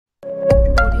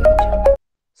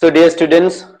So dear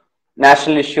students,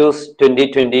 National Issues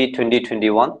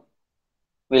 2020-2021,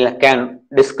 we can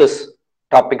discuss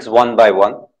topics one by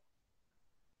one.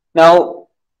 Now,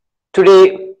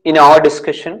 today in our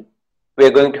discussion, we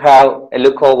are going to have a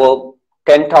look over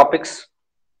 10 topics.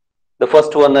 The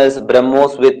first one is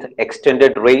BrahMos with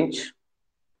extended range.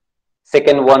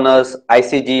 Second one is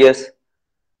ICGS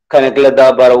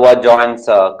Kanaglada Barawa joins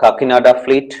Kakinada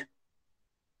fleet.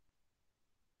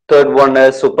 Third one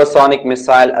is supersonic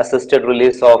missile assisted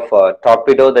release of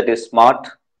torpedo, that is SMART.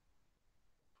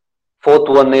 Fourth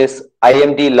one is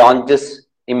IMD launches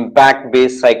impact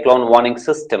based cyclone warning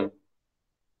system.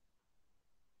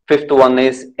 Fifth one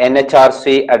is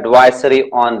NHRC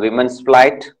advisory on women's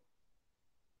flight.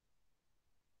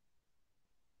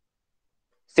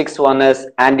 Sixth one is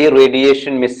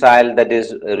anti-radiation missile, that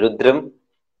is Rudram.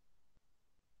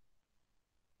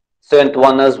 Seventh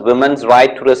one is women's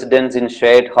right to residence in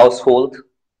shared household,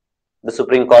 the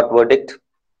Supreme Court verdict.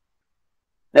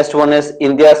 Next one is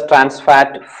India's trans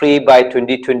fat free by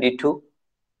 2022.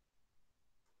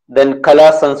 Then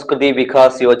Kala Sanskriti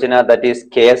Vikas Yojana, that is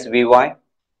KSVY.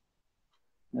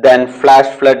 Then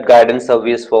flash flood guidance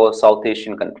service for South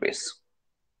Asian countries.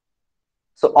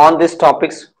 So on these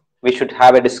topics, we should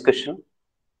have a discussion.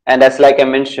 And as like I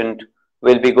mentioned,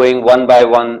 we'll be going one by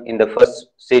one in the first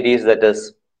series, that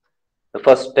is the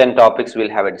first 10 topics we'll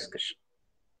have a discussion.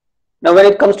 Now, when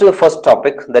it comes to the first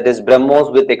topic, that is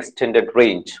BrahMos with extended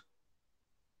range.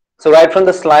 So right from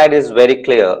the slide is very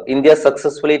clear. India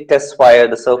successfully test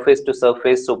fired the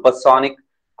surface-to-surface supersonic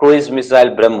cruise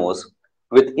missile BrahMos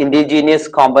with indigenous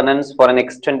components for an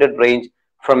extended range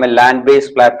from a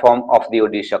land-based platform of the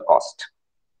Odisha coast.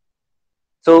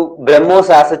 So BrahMos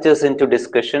as such is into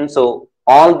discussion. So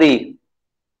all the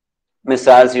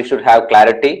missiles you should have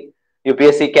clarity.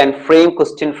 UPSC can frame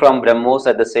question from BrahMos,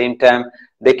 at the same time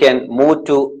they can move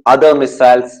to other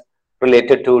missiles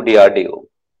related to DRDO.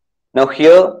 Now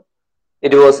here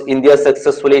it was India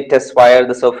successfully test fired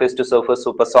the surface-to-surface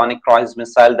supersonic cruise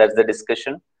missile, that's the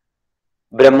discussion.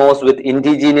 BrahMos with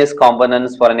indigenous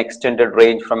components for an extended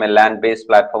range from a land-based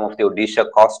platform of the Odisha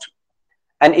coast.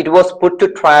 And it was put to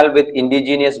trial with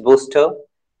indigenous booster,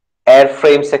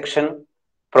 airframe section,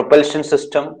 propulsion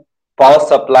system, power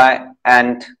supply,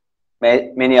 and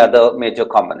many other major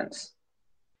components.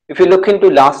 If you look into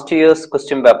last year's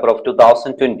question paper of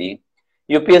 2020,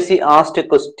 UPSC asked a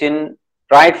question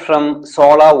right from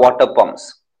solar water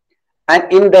pumps.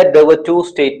 And in that there were two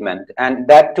statements, and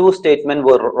that two statements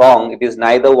were wrong. It is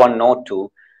neither one nor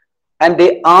two. And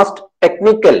they asked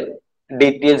technical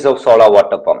details of solar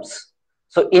water pumps.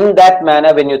 So in that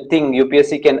manner, when you think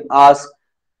UPSC can ask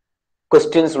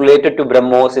questions related to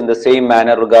BrahMos in the same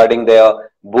manner regarding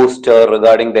their booster,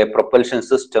 regarding their propulsion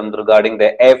system, regarding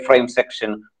their airframe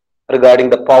section, regarding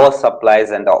the power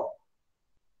supplies and all.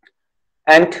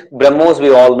 And BrahMos,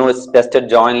 we all know, is tested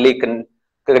jointly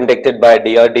conducted by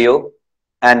DRDO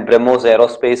and BrahMos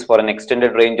Aerospace for an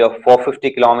extended range of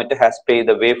 450 km has paved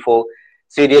the way for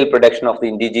serial production of the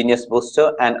indigenous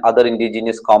booster and other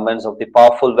indigenous components of the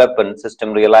powerful weapon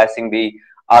system, realizing the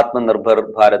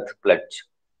Atmanirbhar Bharat pledge.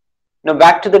 Now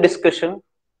back to the discussion.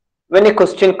 When a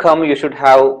question comes, you should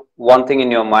have one thing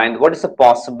in your mind. What is the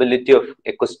possibility of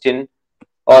a question?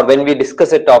 Or when we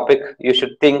discuss a topic, you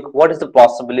should think, what is the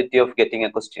possibility of getting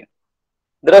a question?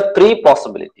 There are three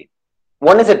possibilities.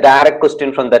 One is a direct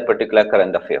question from that particular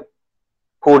current affair.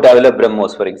 Who developed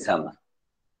BrahMos, for example?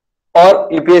 Or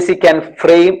UPSC can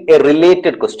frame a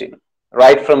related question.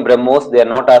 Right from BrahMos, they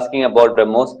are not asking about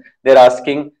BrahMos. They are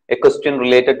asking a question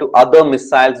related to other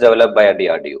missiles developed by a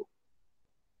DRDO.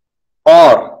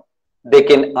 Or they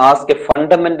can ask a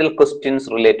fundamental questions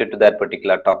related to that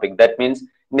particular topic. That means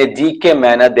in a GK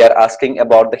manner, they are asking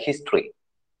about the history.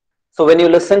 So when you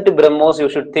listen to BrahMos, you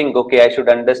should think, okay, I should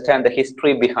understand the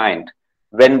history behind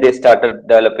when they started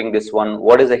developing this one.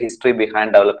 What is the history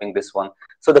behind developing this one?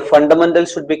 So the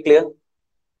fundamentals should be clear.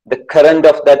 The current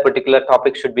of that particular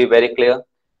topic should be very clear.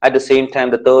 At the same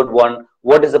time, the third one,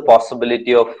 what is the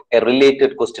possibility of a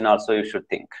related question also you should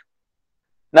think.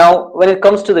 Now, when it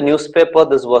comes to the newspaper,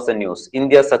 this was the news.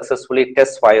 India successfully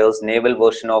test fires naval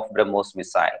version of BrahMos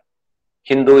missile.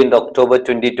 Hindu in October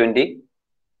 2020,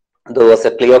 there was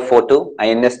a clear photo.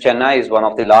 INS Chennai is one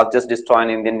of the largest destroyer in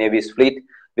Indian Navy's fleet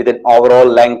with an overall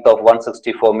length of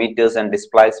 164 meters and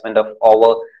displacement of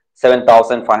over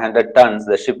 7,500 tons.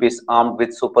 The ship is armed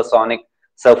with supersonic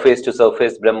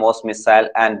surface-to-surface BrahMos missile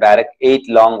and Barrack 8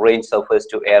 long-range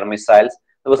surface-to-air missiles.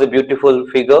 There was a beautiful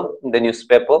figure in the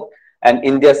newspaper. And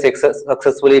India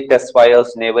successfully test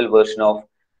fires naval version of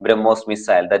BrahMos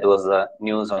missile. That was the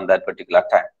news on that particular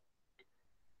time.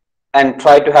 And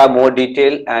try to have more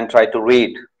detail and try to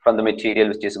read from the material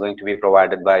which is going to be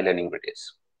provided by Learning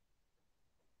Radius.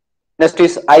 Next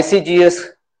is ICGS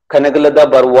Kanagalada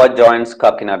Barwa joins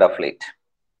Kakinada fleet.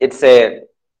 It's a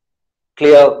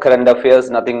clear current affairs,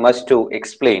 nothing much to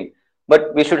explain,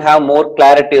 but we should have more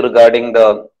clarity regarding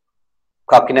the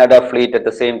Kakinada fleet, at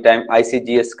the same time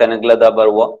ICGS Kanagalada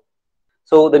Barwa.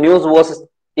 So the news was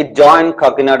it joined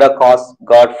Kakinada Coast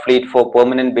Guard fleet for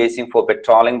permanent basing for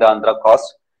patrolling the Andhra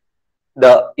coast.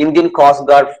 The Indian Coast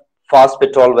Guard fast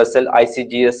patrol vessel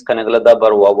ICGS Kanagalada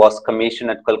Barwa was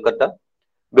commissioned at Kolkata.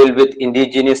 Built with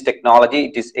indigenous technology,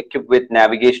 it is equipped with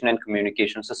navigation and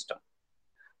communication system.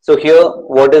 So here,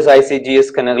 what is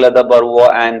ICGS Kanagalada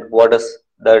Barwa and what is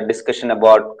the discussion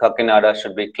about Kakinada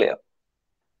should be clear.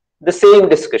 The same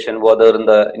discussion, whether in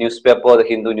the newspaper, the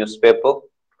Hindu newspaper,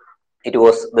 it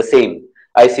was the same.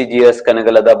 ICGS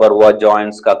Kanagalada Barwa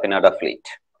joins Kakinada fleet.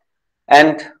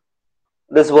 And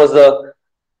this was the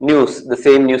news, the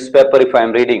same newspaper if I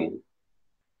am reading.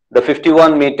 The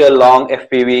 51-meter long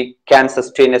FPV can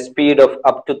sustain a speed of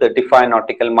up to 35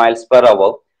 nautical miles per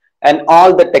hour, and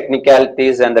all the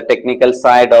technicalities and the technical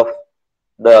side of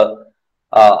the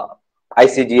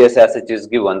ICGS as it is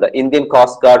given. The Indian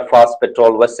Coast Guard fast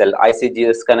patrol vessel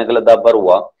ICGS Kanagalada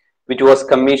Barwa, which was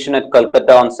commissioned at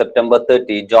Kolkata on September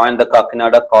 30, joined the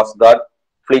Kakinada Coast Guard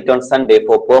fleet on Sunday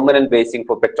for permanent basing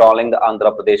for patrolling the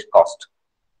Andhra Pradesh coast.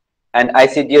 And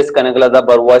ICGS Kanagalada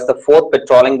Barwa is the fourth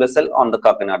patrolling vessel on the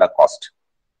Kakinada coast.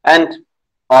 And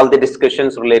all the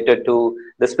discussions related to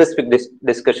the specific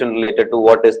discussion related to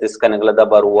what is this Kanagalada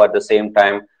Barwa, at the same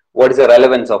time, what is the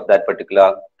relevance of that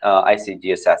particular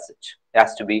ICGS as such,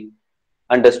 has to be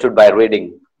understood by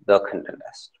reading the content.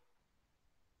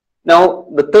 Now,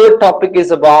 the third topic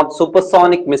is about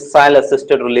supersonic missile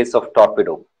assisted release of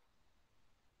torpedo.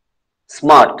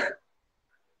 SMART.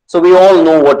 So we all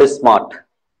know what is SMART.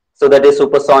 So that is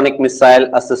supersonic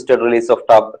missile assisted release of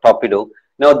torpedo.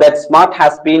 Now that SMART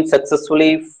has been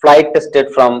successfully flight tested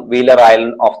from Wheeler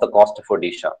Island off the coast of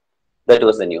Odisha. That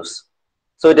was the news.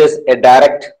 So it is a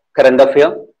direct current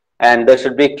affair and there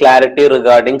should be clarity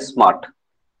regarding SMART.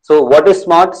 So what is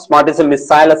SMART? SMART is a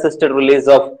missile assisted release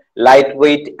of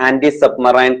lightweight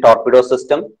anti-submarine torpedo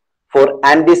system for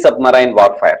anti-submarine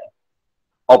warfare.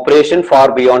 Operation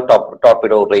far beyond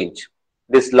torpedo range.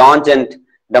 This launch and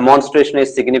demonstration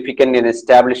is significant in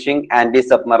establishing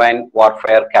anti-submarine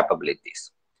warfare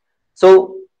capabilities.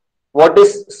 So what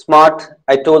is SMART?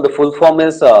 I told the full form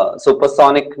is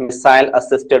supersonic missile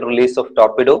assisted release of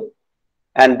torpedo,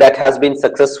 and that has been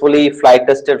successfully flight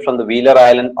tested from the Wheeler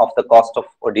Island off the coast of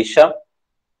Odisha.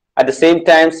 At the same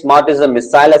time, SMART is a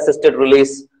missile assisted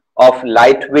release of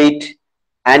lightweight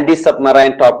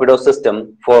anti-submarine torpedo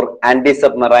system for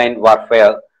anti-submarine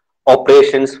warfare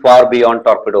operations far beyond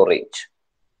torpedo range.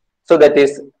 So that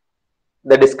is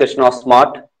the discussion of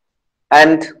SMART.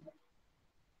 And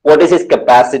what is its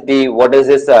capacity? What is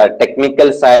its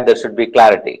technical side? There should be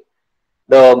clarity.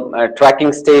 The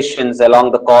tracking stations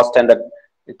along the coast and the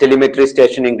telemetry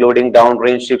station, including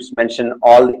downrange ships, mention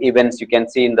all events you can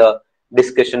see in the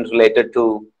discussions related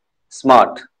to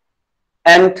SMART.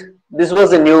 And this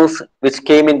was a news which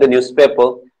came in the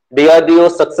newspaper.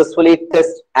 DRDO successfully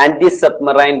tests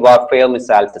anti-submarine warfare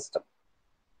missile system.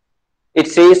 It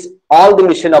says all the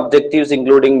mission objectives,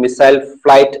 including missile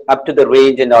flight up to the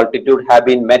range and altitude, have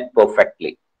been met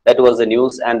perfectly. That was the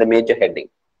news and the major heading.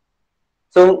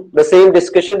 So the same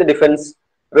discussion, the Defense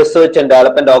Research and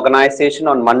Development Organization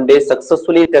on Monday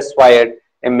successfully test-fired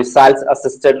a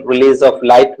missile-assisted release of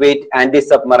lightweight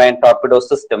anti-submarine torpedo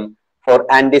system for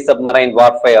anti-submarine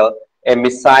warfare, a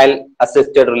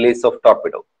missile-assisted release of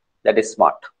torpedo. That is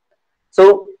SMART.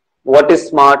 So what is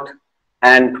SMART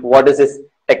and what is its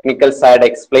technical side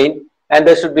explained, and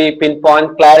there should be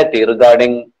pinpoint clarity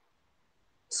regarding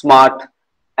SMART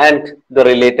and the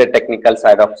related technical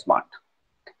side of SMART.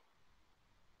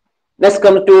 Let's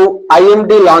come to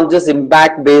IMD launches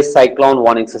impact-based cyclone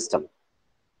warning system.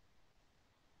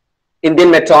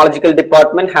 Indian Meteorological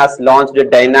Department has launched a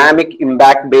dynamic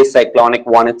impact-based cyclonic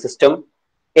warning system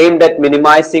aimed at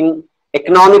minimizing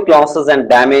economic losses and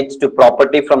damage to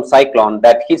property from cyclone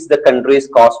that hits the country's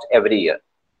coast every year.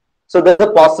 So there's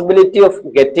a possibility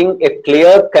of getting a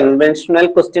clear conventional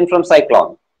question from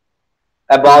cyclone.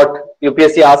 About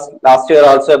UPSC asked last year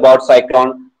also about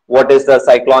cyclone. What is the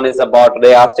cyclone is about?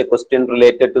 They asked a question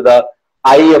related to the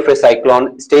eye of a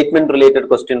cyclone, statement related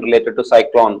question related to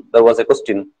cyclone. There was a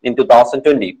question in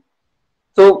 2020.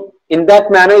 So in that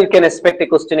manner, you can expect a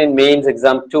question in mains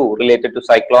exam 2 related to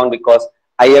cyclone, because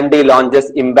IMD launches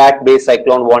impact-based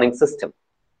cyclone warning system.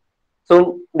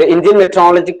 So the Indian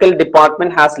Meteorological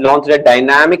Department has launched a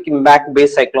dynamic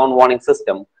impact-based cyclone warning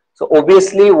system So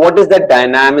obviously, what is the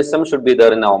dynamism should be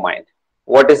there in our mind.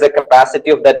 What is the capacity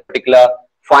of that particular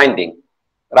finding,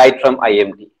 right from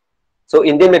IMD. So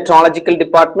Indian Meteorological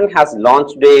Department has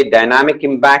launched a dynamic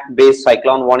impact based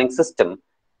cyclone warning system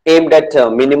aimed at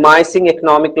minimizing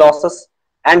economic losses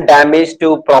and damage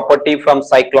to property from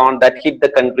cyclone that hit the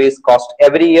country's coast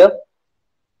every year.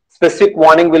 Specific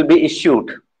warning will be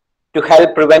issued to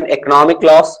help prevent economic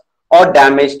loss or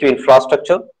damage to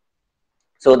infrastructure.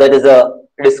 So that is a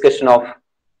discussion of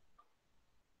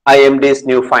IMD's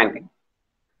new finding.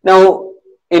 Now,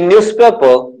 in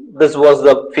newspaper, this was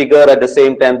the figure, at the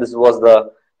same time this was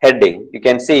the heading. You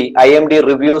can see IMD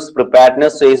reviews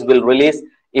preparedness, says will release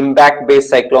impact-based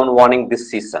cyclone warning this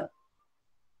season.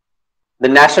 The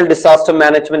National Disaster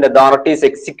Management Authority is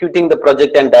executing the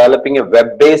project and developing a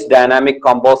web-based dynamic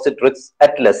composite risk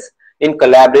atlas in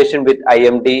collaboration with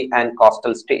IMD and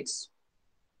coastal states.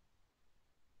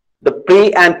 The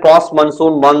pre and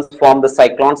post-monsoon months form the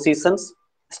cyclone seasons.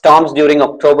 Storms during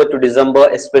October to December,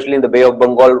 especially in the Bay of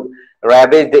Bengal,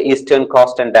 ravaged the eastern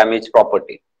coast and damaged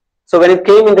property. So when it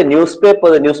came in the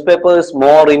newspaper is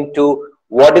more into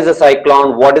what is a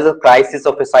cyclone, what is the crisis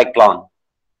of a cyclone,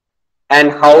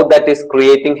 and how that is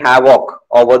creating havoc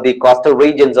over the coastal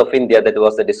regions of India. That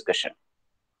was the discussion.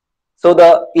 So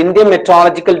the Indian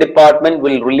Meteorological Department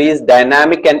will release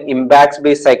dynamic and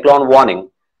impacts-based cyclone warning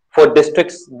for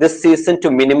districts this season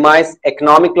to minimize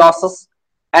economic losses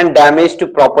and damage to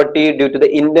property due to the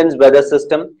intense weather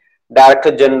system.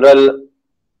 Director General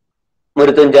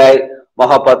Mrityunjay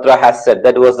Mahapatra has said.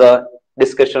 That was a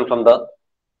discussion from the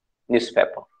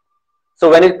newspaper. So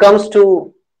when it comes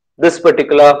to this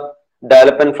particular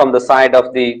development from the side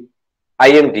of the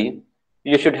IMD,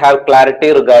 you should have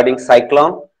clarity regarding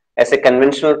cyclone as a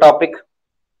conventional topic.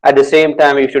 At the same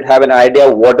time, you should have an idea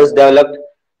of what is developed,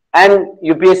 and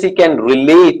UPSC can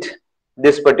relate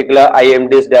this particular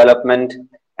IMD's development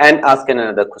and ask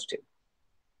another question.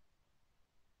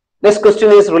 This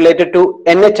question is related to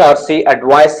NHRC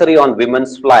advisory on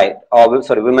women's right.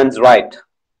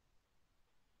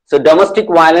 So domestic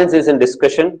violence is in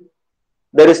discussion.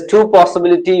 There is two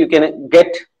possibility. You can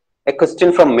get a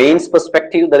question from mains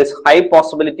perspective. There is high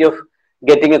possibility of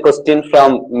getting a question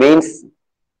from mains,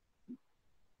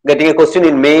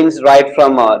 in mains right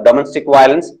from domestic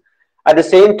violence. At the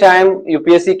same time,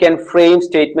 UPSC can frame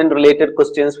statement related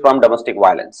questions from domestic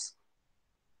violence.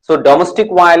 So domestic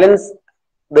violence,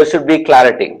 there should be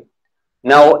clarity.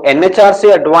 Now,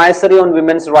 NHRC advisory on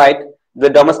women's right, the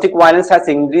domestic violence has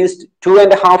increased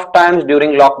 2.5 times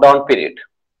during lockdown period.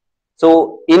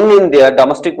 So in India,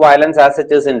 domestic violence as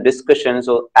it is in discussion.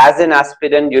 So as an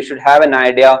aspirant, you should have an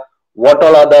idea what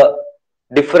all are the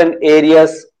different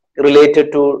areas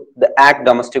related to the act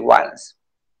domestic violence.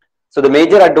 So the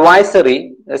major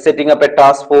advisory is setting up a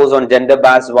task force on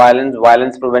gender-based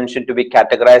violence prevention to be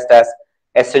categorized as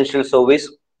essential service,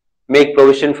 make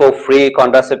provision for free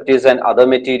contraceptives and other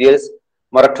materials,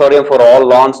 moratorium for all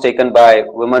loans taken by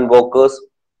women workers,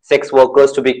 sex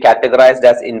workers to be categorized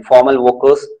as informal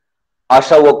workers,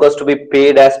 ASHA workers to be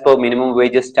paid as per minimum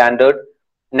wages standard,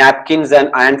 napkins and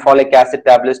iron folic acid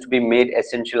tablets to be made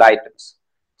essential items.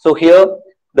 So here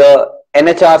the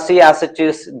NHRC as such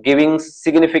is giving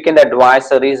significant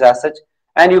advisories as such,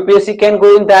 and UPSC can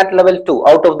go in that level too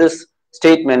out of this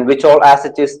statement, which all as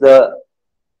such is the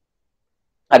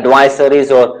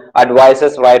advisories or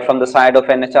advices right from the side of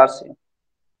NHRC.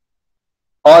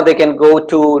 Or they can go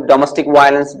to domestic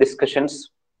violence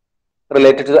discussions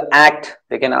related to the act,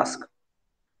 they can ask.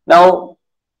 Now,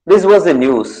 this was the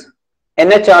news.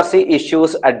 NHRC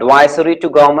issues advisory to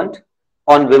government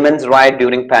on women's right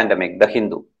during pandemic, the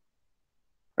Hindu.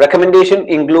 Recommendation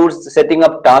includes setting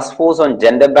up task force on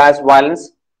gender-based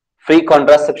violence, free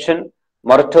contraception,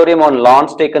 moratorium on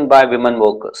loans taken by women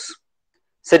workers.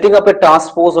 Setting up a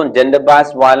task force on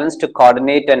gender-based violence to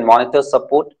coordinate and monitor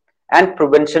support and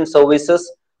prevention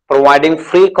services, providing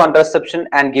free contraception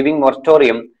and giving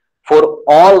moratorium for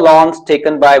all loans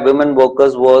taken by women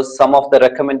workers was some of the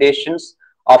recommendations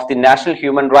of the National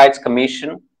Human Rights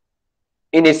Commission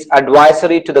in its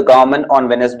advisory to the government on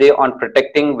Wednesday on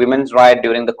protecting women's rights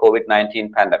during the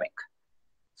COVID-19 pandemic.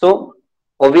 So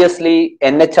obviously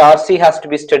NHRC has to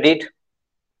be studied,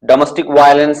 domestic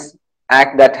violence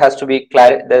act that has to be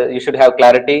you should have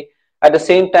clarity. At the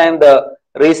same time, the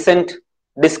recent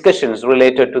discussions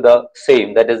related to the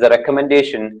same, that is the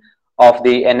recommendation of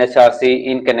the NHRC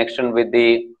in connection with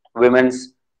the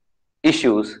women's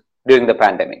issues during the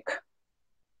pandemic.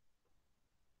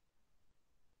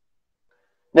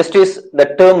 Next is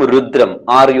the term Rudram,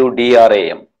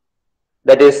 R-U-D-R-A-M,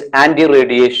 that is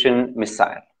anti-radiation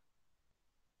missile.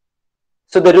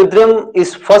 So the Rudram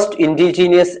is first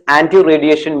indigenous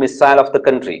anti-radiation missile of the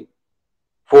country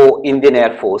for Indian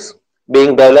Air Force,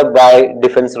 being developed by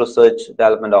Defense Research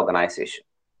Development Organization.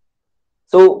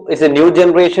 So it's a new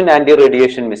generation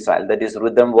anti-radiation missile, that is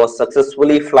Rudram, was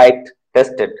successfully flight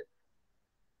tested.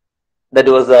 That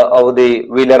was over the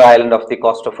Wheeler Island of the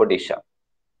coast of Odisha.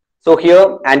 So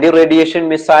here anti-radiation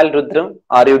missile Rudram,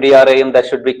 RUDRAM, that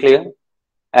should be clear.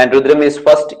 And Rudram is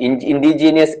first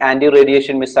indigenous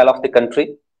anti-radiation missile of the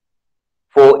country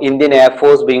for Indian Air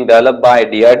Force, being developed by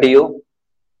DRDO.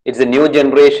 It's a new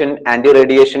generation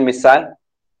anti-radiation missile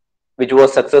which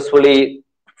was successfully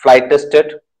flight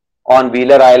tested on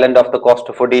Wheeler Island of the coast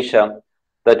of Odisha.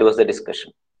 That was the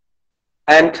discussion.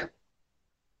 And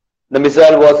the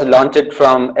missile was launched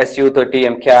from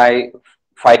Su-30 MKI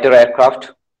fighter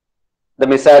aircraft. The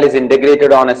missile is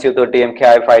integrated on Su-30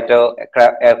 MKI fighter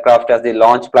aircraft as the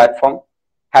launch platform,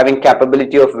 having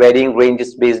capability of varying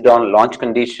ranges based on launch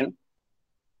condition.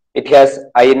 It has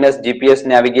INS GPS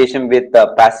navigation with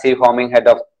the passive homing head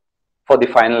for the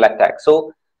final attack.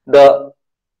 So the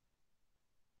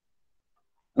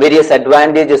various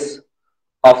advantages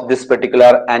of this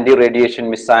particular anti-radiation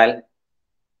missile,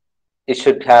 you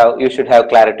should have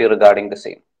clarity regarding the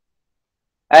same.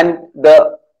 And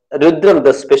the Rudram,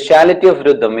 the speciality of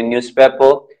Rudram in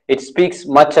newspaper, it speaks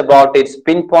much about its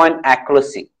pinpoint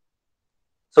accuracy.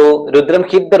 So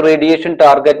Rudram hit the radiation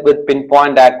target with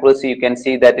pinpoint accuracy. You can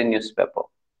see that in newspaper.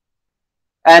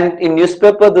 And in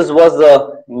newspaper, this was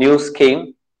the news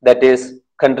came, that is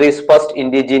country's first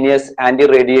indigenous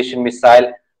anti-radiation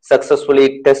missile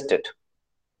successfully tested.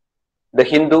 The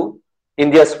Hindu,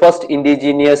 India's first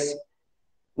indigenous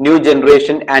new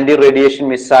generation anti-radiation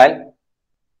missile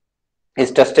is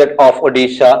tested off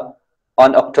Odisha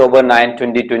on October 9,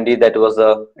 2020. That was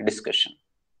a discussion.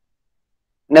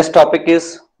 Next topic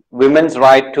is women's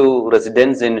right to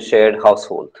residence in shared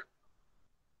household.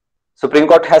 Supreme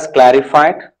Court has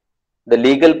clarified the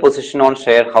legal position on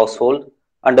shared household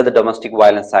under the Domestic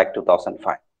Violence Act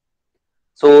 2005.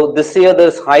 So this year there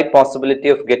is high possibility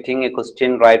of getting a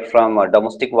question right from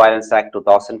Domestic Violence Act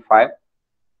 2005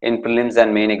 in prelims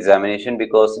and main examination,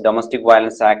 because Domestic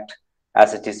Violence Act,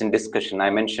 as it is in discussion, I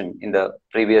mentioned in the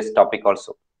previous topic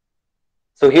also.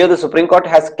 So here the Supreme Court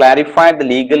has clarified the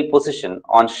legal position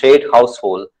on shared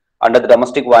household under the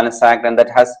Domestic Violence Act, and that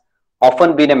has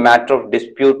often been a matter of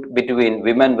dispute between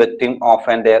women victims of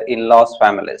and their in-laws'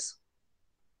 families.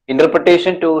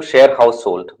 Interpretation to share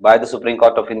household by the Supreme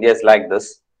Court of India is like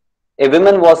this. A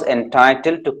woman was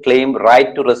entitled to claim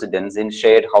right to residence in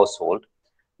shared household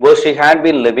where she had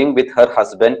been living with her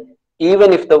husband,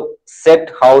 even if the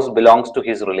said house belongs to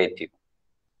his relative.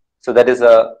 So that is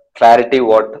a clarity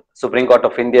what Supreme Court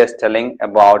of India is telling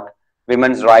about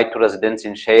women's right to residence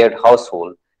in shared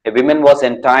household. A woman was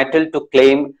entitled to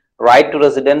claim right to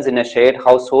residence in a shared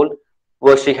household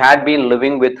where she had been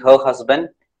living with her husband,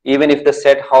 even if the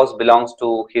said house belongs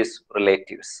to his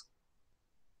relatives.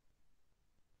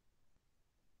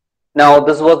 Now,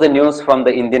 this was the news from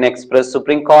the Indian Express.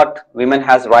 Supreme Court, women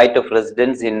has right of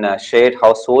residence in a shared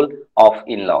household of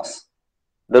in-laws.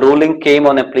 The ruling came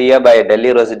on a plea by a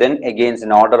Delhi resident against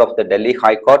an order of the Delhi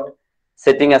High Court,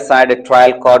 setting aside a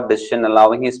trial court decision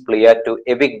allowing his plea to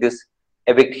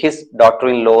evict his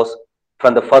daughter-in-laws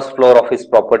from the first floor of his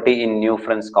property in New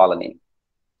Friends Colony.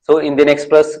 So Indian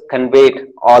Express conveyed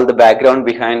all the background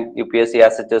behind UPSC,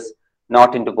 as it is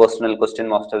not into personal question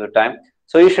most of the time.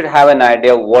 So you should have an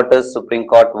idea what is Supreme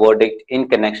Court verdict in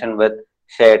connection with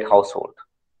shared household.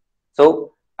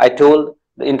 So I told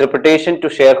the interpretation to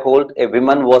sharehold, a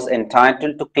woman was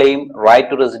entitled to claim right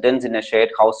to residence in a shared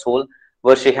household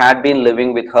where she had been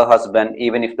living with her husband,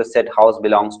 even if the said house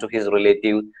belongs to his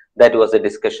relative. That was a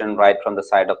discussion right from the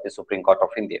side of the Supreme Court of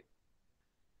India.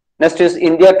 Next is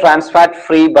India trans fat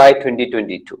free by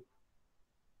 2022.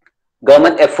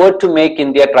 Government effort to make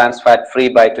India trans fat free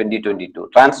by 2022.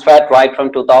 Trans fat right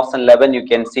from 2011, you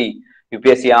can see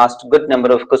UPSC asked good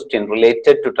number of questions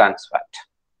related to trans fat.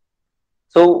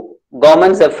 So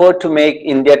government's effort to make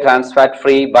India trans fat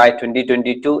free by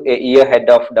 2022, a year ahead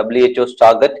of WHO's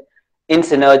target, in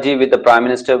synergy with the Prime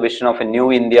Minister's vision of a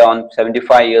new India on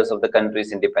 75 years of the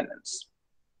country's independence.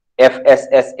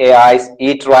 FSSAI's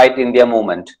Eat Right India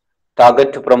movement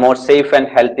target to promote safe and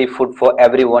healthy food for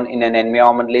everyone in an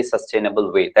environmentally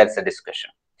sustainable way. That's the discussion.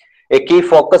 A key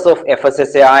focus of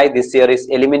FSSAI this year is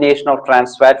elimination of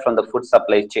trans fat from the food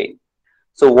supply chain.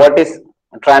 So what is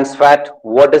trans fat?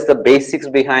 What is the basics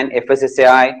behind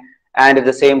FSSAI? And at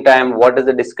the same time, what is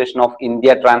the discussion of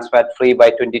India trans fat free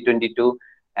by 2022?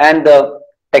 And the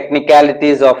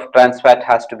technicalities of trans fat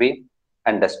has to be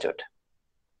understood.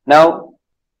 Now,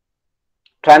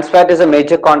 Trans fat is a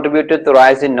major contributor to the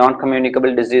rise in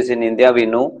non-communicable disease in India. We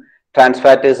know trans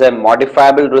fat is a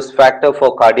modifiable risk factor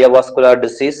for cardiovascular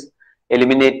disease.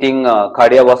 Eliminating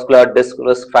cardiovascular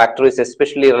risk factor is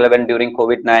especially relevant during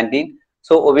COVID-19.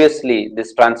 So obviously,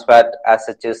 this trans fat as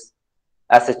such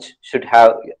should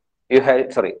have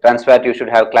trans fat you should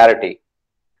have clarity.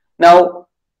 Now,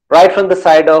 right from the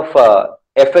side of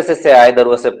FSSAI, there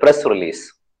was a press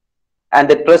release, and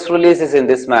the press release is in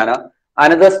this manner: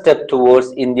 another step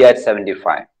towards India at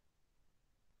 75.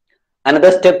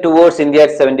 Another step towards India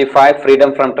at 75,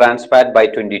 freedom from trans fat by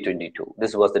 2022.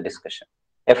 This was the discussion.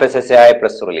 FSSAI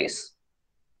press release.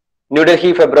 New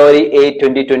Delhi, February 8,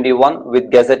 2021,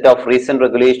 with Gazette of recent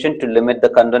regulation to limit the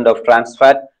content of trans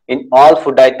fat in all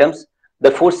food items,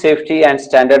 the Food Safety and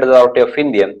Standard Authority of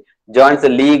India joins the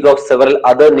league of several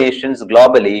other nations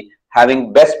globally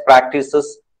having best practice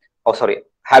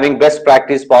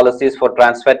policies for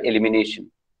trans fat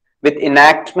elimination. With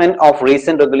enactment of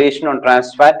recent regulation on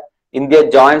trans fat, India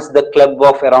joins the club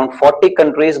of around 40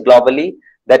 countries globally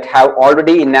that have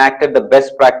already enacted the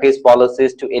best practice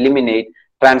policies to eliminate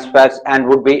trans fats and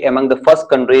would be among the first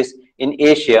countries in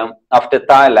Asia after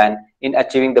Thailand in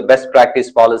achieving the best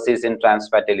practice policies in trans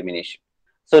fat elimination.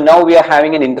 So now we are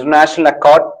having an international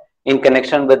accord in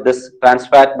connection with this trans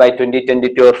fat by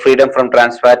 2022 or freedom from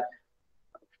trans fat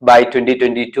by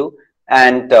 2022,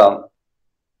 and the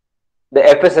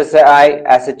FSSAI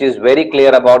as it is very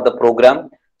clear about the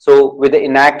program. So with the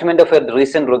enactment of a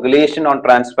recent regulation on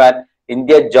trans fat,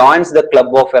 India joins the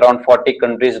club of around 40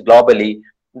 countries globally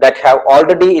that have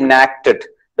already enacted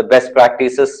the best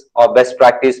practices or best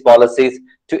practice policies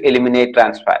to eliminate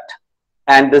trans fat.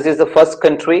 And this is the first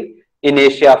country in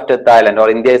Asia after Thailand, or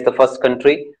India is the first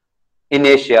country in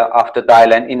Asia after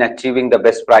Thailand in achieving the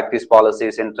best practice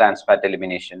policies in trans fat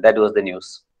elimination. That was the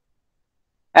news.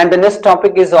 And the next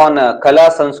topic is on Kala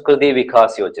Sanskriti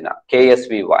Vikas Yojana,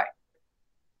 KSVY.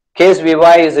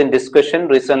 KSVY is in discussion.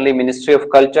 Recently, Ministry of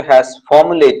Culture has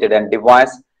formulated and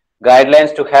devised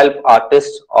guidelines to help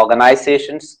artists,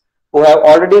 organizations who have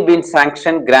already been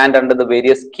sanctioned grant under the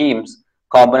various schemes,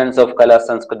 components of Kala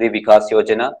Sanskriti Vikas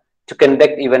Yojana to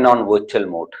conduct even on virtual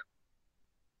mode.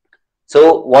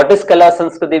 So what is Kala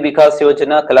Sanskriti Vikas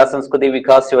Yojana? Kala Sanskriti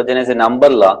Vikas Yojana is an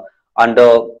umbrella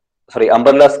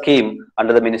scheme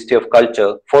under the Ministry of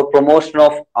Culture for promotion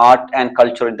of art and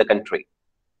culture in the country.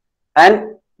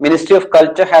 And Ministry of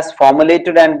Culture has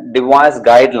formulated and devised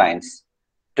guidelines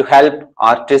to help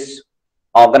artists,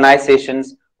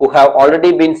 organizations who have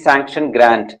already been sanctioned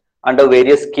grant under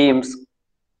various schemes,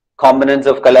 components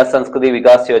of Kala Sanskriti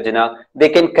Vikas Yojana, they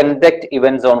can conduct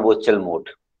events on virtual mode.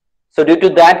 So due to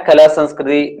that, Kala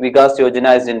Sanskriti Vikas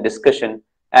Yojana is in discussion,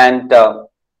 and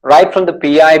right from the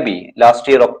PIB last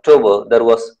year October, there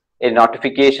was a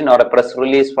notification or a press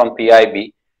release from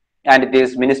PIB, and it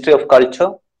is Ministry of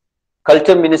Culture.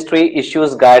 Culture Ministry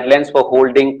issues guidelines for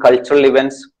holding cultural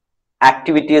events,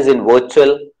 activities in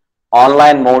virtual,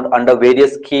 online mode under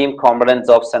various scheme components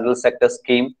of Central Sector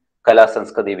Scheme Kala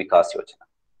Sanskriti Vikas Yojana.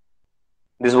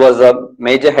 This was a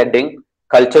major heading.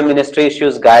 Culture Ministry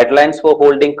issues guidelines for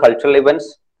holding cultural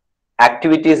events,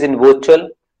 activities in virtual,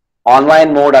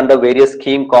 online mode under various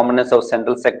scheme components of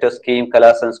Central Sector Scheme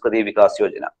Kala Sanskriti Vikas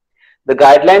Yojana. The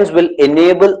guidelines will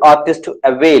enable artists to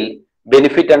avail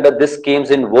benefit under these schemes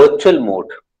in virtual mode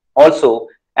also,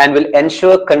 and will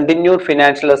ensure continued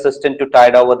financial assistance to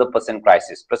tide over the present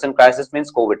crisis. Present crisis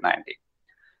means COVID-19.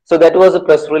 So that was a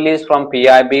press release from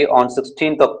PIB on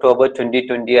 16th October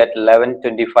 2020 at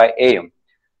 11:25 AM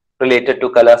related to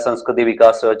Kala Sanskriti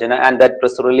Vikas Yojana, and that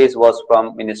press release was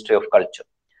from Ministry of Culture.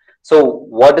 So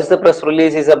what is the press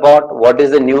release is about? What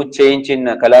is the new change in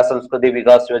Kala Sanskriti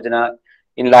Vikas Yojana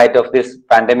in light of this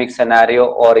pandemic scenario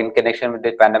or in connection with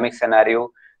the pandemic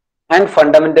scenario, and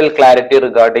fundamental clarity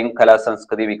regarding Kala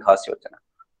Sanskriti Vikas Yojana.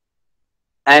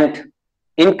 And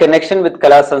in connection with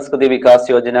Kala Sanskriti Vikas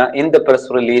Yojana, in the press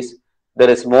release, there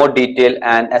is more detail,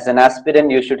 and as an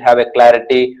aspirant, you should have a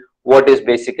clarity what is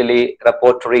basically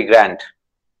repertory grant.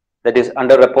 That is,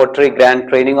 under repertory grant,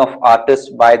 training of artists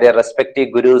by their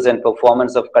respective gurus and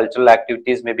performance of cultural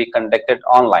activities may be conducted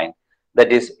online.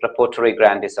 That is, repertory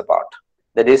grant is about.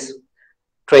 That is,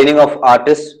 training of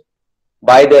artists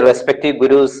by their respective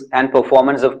gurus and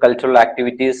performance of cultural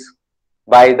activities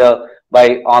by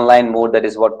online mode. That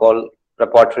is what called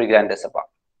repertory grant is about.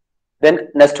 Then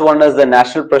next one is the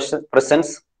national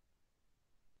presence.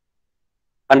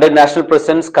 Under national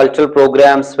presence, cultural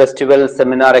programs, festivals,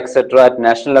 seminar, etc. at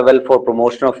national level for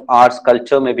promotion of arts,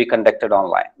 culture may be conducted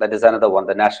online. That is another one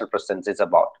the national presence is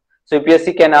about. So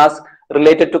UPSC can ask,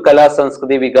 related to Kala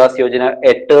Sanskriti Vikas Yojana,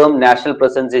 a term national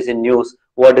presence is in news.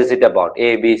 What is it about?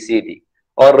 A, B, C, D.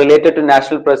 Or related to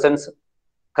national presence,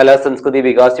 Kala Sanskriti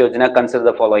Vikas Yojana, consider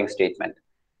the following statement.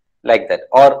 Like that.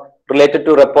 Or related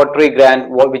to repertory grant,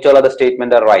 which all of the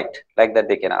statement are right? Like that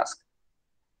they can ask.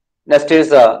 Next is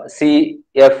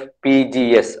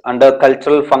CFPGS under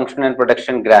Cultural Function and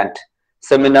Protection Grant.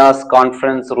 Seminars,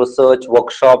 conference, research,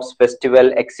 workshops,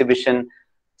 festival, exhibition,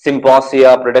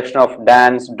 symposia, production of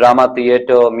dance, drama,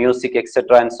 theatre, music,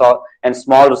 etc. and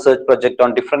small research project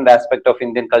on different aspects of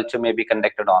Indian culture may be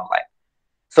conducted online.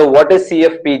 So what is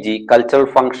CFPG, Cultural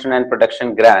Function and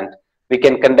Protection Grant? We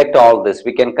can conduct all this.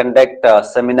 We can conduct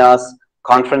seminars,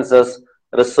 conferences,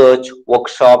 research,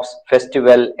 workshops,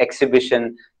 festival,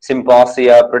 exhibition,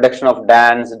 symposia, production of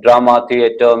dance, drama,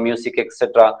 theatre, music,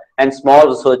 etc. and small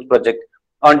research project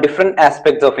on different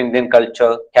aspects of Indian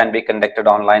culture can be conducted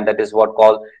online. That is what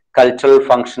called Cultural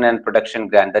Function and Protection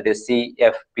Grant, that is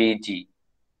CFPG.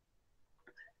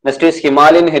 Next is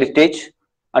Himalayan Heritage.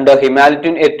 Under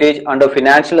Himalayan Heritage, under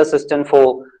financial assistance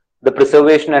for the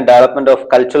preservation and development of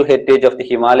cultural heritage of the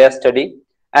Himalaya study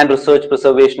and research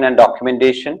preservation and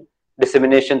documentation,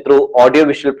 dissemination through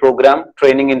audiovisual program,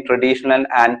 training in traditional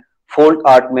and folk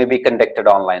art may be conducted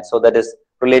online. So that is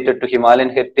related to Himalayan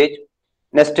heritage.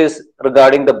 Next is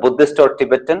regarding the Buddhist or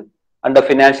Tibetan. Under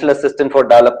financial assistance for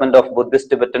development of Buddhist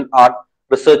Tibetan art,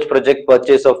 research project,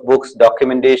 purchase of books,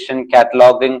 documentation,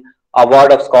 cataloging,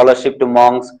 award of scholarship to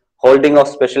monks, holding of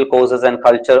special courses and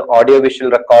culture, audiovisual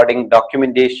recording,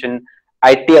 documentation,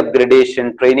 IT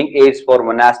upgradation, training aids for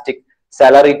monastic,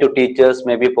 salary to teachers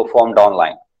may be performed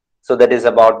online. So that is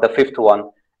about the fifth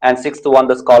one. And sixth one,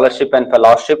 the scholarship and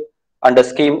fellowship. Under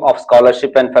scheme of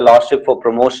scholarship and fellowship for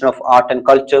promotion of art and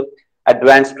culture,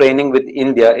 advanced training with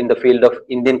India in the field of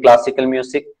Indian classical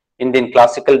music, Indian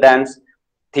classical dance,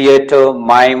 theatre,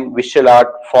 mime, visual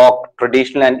art, folk,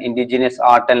 traditional and indigenous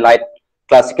art and light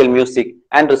classical music,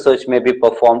 and research may be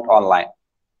performed online.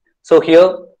 So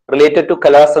here, related to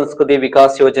Kala Sanskriti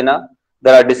Vikas Yojana,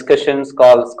 there are discussions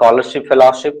called Scholarship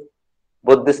Fellowship,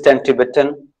 Buddhist and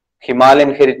Tibetan,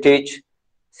 Himalayan Heritage,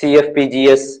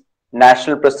 CFPGS,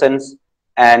 National Presence,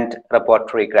 and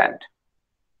Repertory Grant.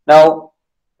 Now,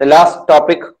 the last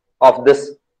topic of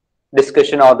this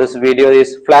discussion or this video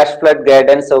is Flash Flood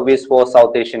Guidance Service for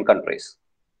South Asian countries.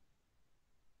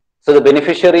 So the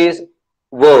beneficiaries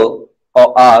were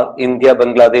or are India,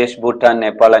 Bangladesh, Bhutan,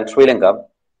 Nepal, and Sri Lanka.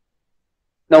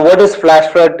 Now, what is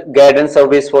Flash Flood Guidance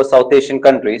Service for South Asian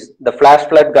countries? The Flash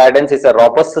Flood Guidance is a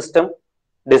robust system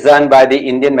designed by the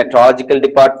Indian Meteorological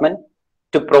Department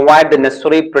to provide the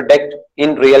necessary product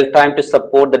in real time to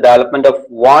support the development of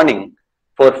warning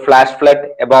for flash flood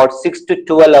about 6 to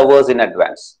 12 hours in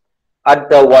advance at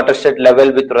the watershed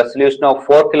level with resolution of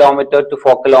 4 km to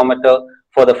 4 km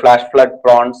for the flash flood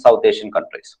prone South Asian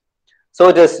countries. So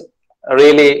it is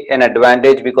really an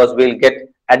advantage because we'll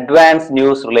get advanced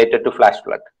news related to flash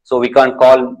flood. So we can't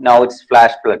call now it's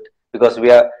flash flood because we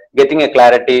are getting a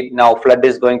clarity now flood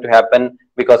is going to happen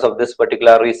because of this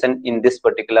particular reason in this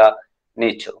particular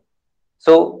nature.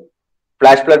 So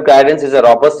flash flood guidance is a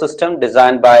robust system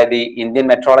designed by the Indian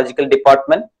Meteorological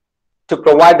Department to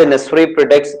provide the necessary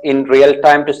products in real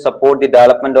time to support the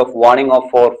development of warning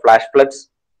for flash floods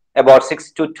about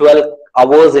 6 to 12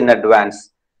 hours in advance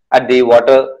at the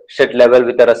watershed level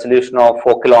with a resolution of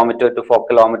 4 km to 4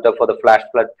 km for the flash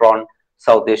flood prone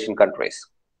South Asian countries.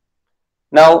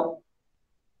 Now,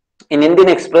 in Indian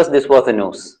Express, this was the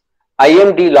news.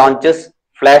 IMD launches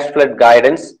flash flood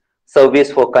guidance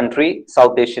service for country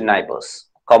South Asian neighbors,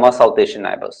 South Asian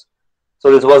neighbors. So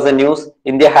this was the news.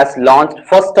 India has launched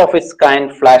first of its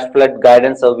kind flash flood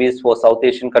guidance service for South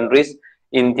Asian countries,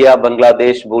 India,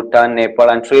 Bangladesh, Bhutan, Nepal,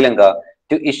 and Sri Lanka,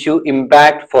 to issue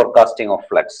impact forecasting of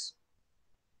floods.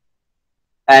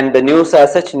 And the news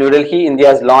as such, New Delhi, India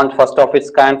has launched first of its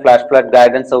kind flash flood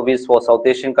guidance service for South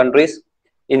Asian countries,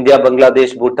 India,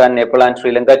 Bangladesh, Bhutan, Nepal, and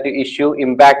Sri Lanka, to issue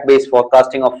impact-based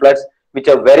forecasting of floods which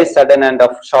are very sudden and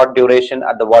of short duration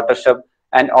at the watershed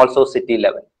and also city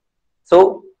level.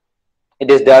 So it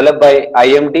is developed by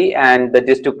IMD and that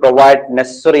is to provide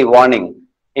necessary warning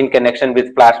in connection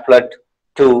with flash flood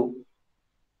to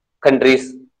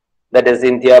countries, that is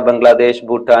India, Bangladesh,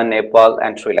 Bhutan, Nepal,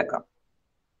 and Sri Lanka.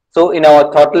 So in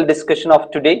our total discussion of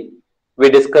today, we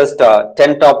discussed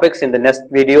 10 topics. In the next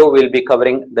video, we'll be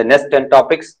covering the next 10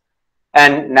 topics.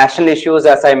 And national issues,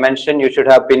 as I mentioned, you should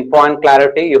have pinpoint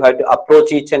clarity. You have to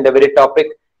approach each and every topic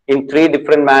in 3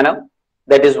 different manner.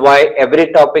 That is why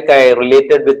every topic I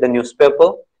related with the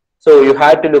newspaper. So you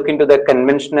have to look into the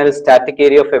conventional static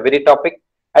area of every topic.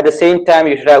 At the same time,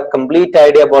 you should have complete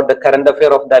idea about the current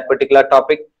affair of that particular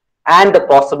topic and the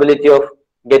possibility of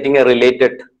getting a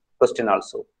related question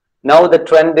also. Now the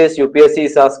trend is UPSC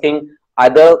is asking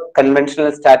either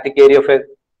conventional static area of a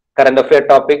current affair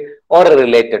topic or a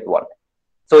related one.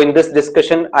 So in this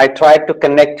discussion, I tried to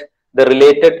connect the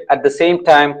related, at the same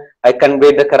time I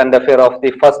conveyed the current affair of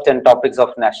the first 10 topics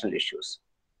of national issues.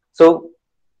 So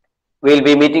we'll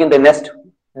be meeting in the next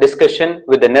discussion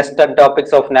with the next 10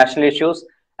 topics of national issues,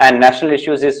 and national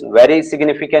issues is very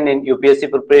significant in UPSC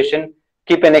preparation.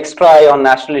 Keep an extra eye on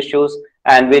national issues,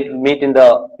 and we'll meet in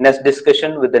the next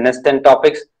discussion with the next 10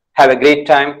 topics. Have a great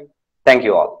time. Thank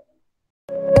you all.